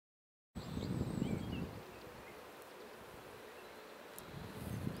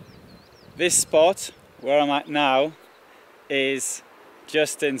This spot where I'm at now is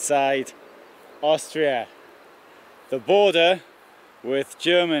just inside Austria. The border with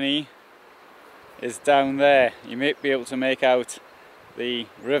Germany is down there. You may be able to make out the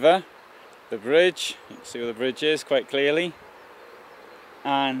river, the bridge. You can see where the bridge is quite clearly.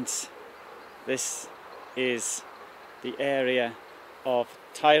 And this is the area of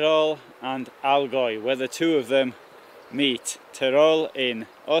Tyrol and Allgäu, where the two of them meet. Tyrol in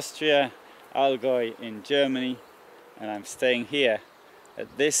Austria, Allgäu in Germany, and I'm staying here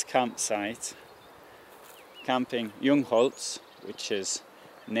at this campsite, camping Jungholz, which is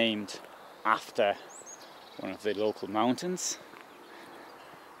named after one of the local mountains.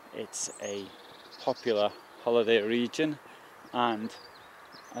 It's a popular holiday region, and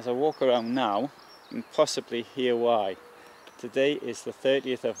as I walk around now, you can possibly hear why. Today is the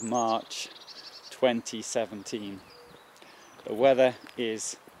 30th of March 2017. The weather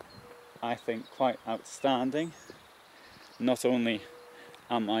is, I think, quite outstanding. Not only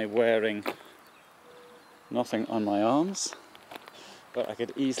am I wearing nothing on my arms, but I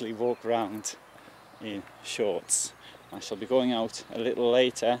could easily walk around in shorts. I shall be going out a little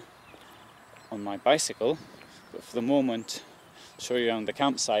later on my bicycle, but for the moment I'll show you around the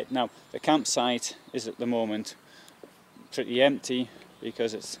campsite. Now, the campsite is at the moment pretty empty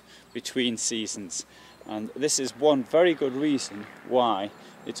because it's between seasons, and this is one very good reason why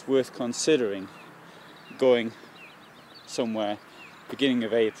it's worth considering going somewhere beginning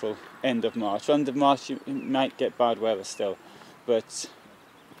of April, end of March. End of March you might get bad weather still, but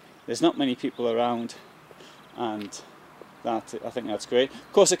there's not many people around, and I think that's great.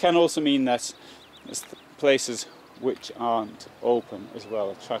 Of course, it can also mean that there's places which aren't open as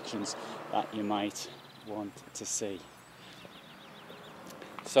well, attractions that you might want to see.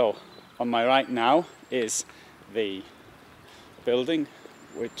 So on my right now is the building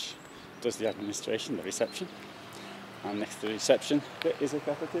which does the administration, the reception, and next to the reception there is a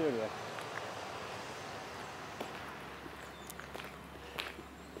cafeteria.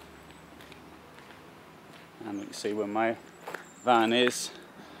 And you can see where my van is,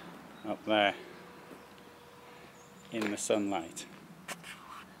 up there in the sunlight.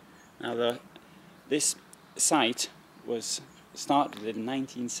 Now this site was started in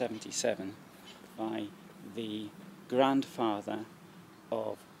 1977 by the grandfather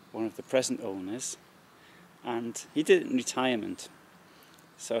of one of the present owners, and he did it in retirement.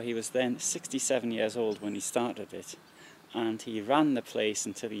 So he was then 67 years old when he started it, and he ran the place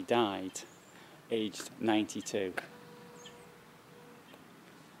until he died, aged 92.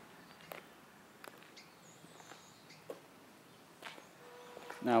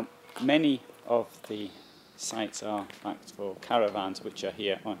 Now, many of the sites are in fact for caravans which are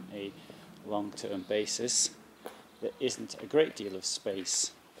here on a long-term basis. There isn't a great deal of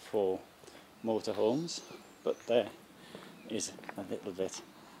space for motorhomes, but there is a little bit,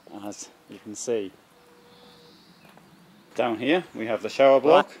 as you can see. Down here we have the shower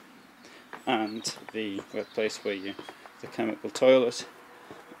block and the place where the chemical toilet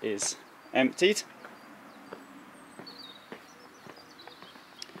is emptied.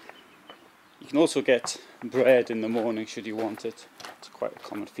 You can also get bread in the morning should you want it. It's quite a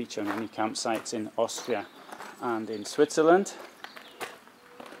common feature on many campsites in Austria and in Switzerland.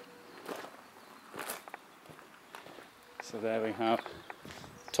 So there we have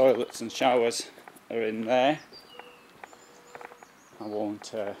toilets and showers are in there. I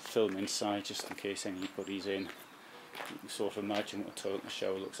won't film inside just in case anybody's in. You can sort of imagine what a toilet and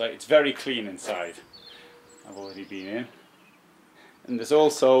shower looks like. It's very clean inside. I've already been in. And there's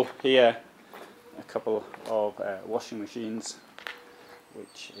also here a couple of washing machines,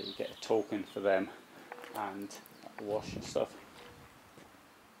 which you get a token for them and wash and stuff.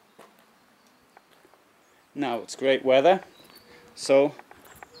 Now it's great weather, so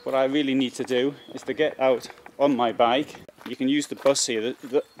what I really need to do is to get out on my bike. You can use the bus here.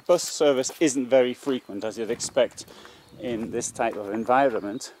 The bus service isn't very frequent, as you'd expect in this type of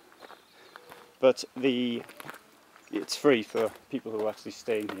environment, but it's free for people who are actually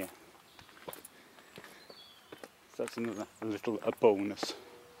staying here. So that's another a bonus.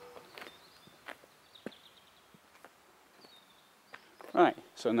 Right,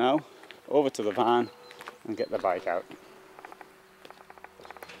 so now over to the van and get the bike out.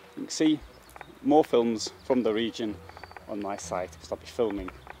 You can see more films from the region on my site, because I'll be filming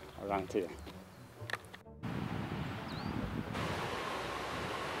around here.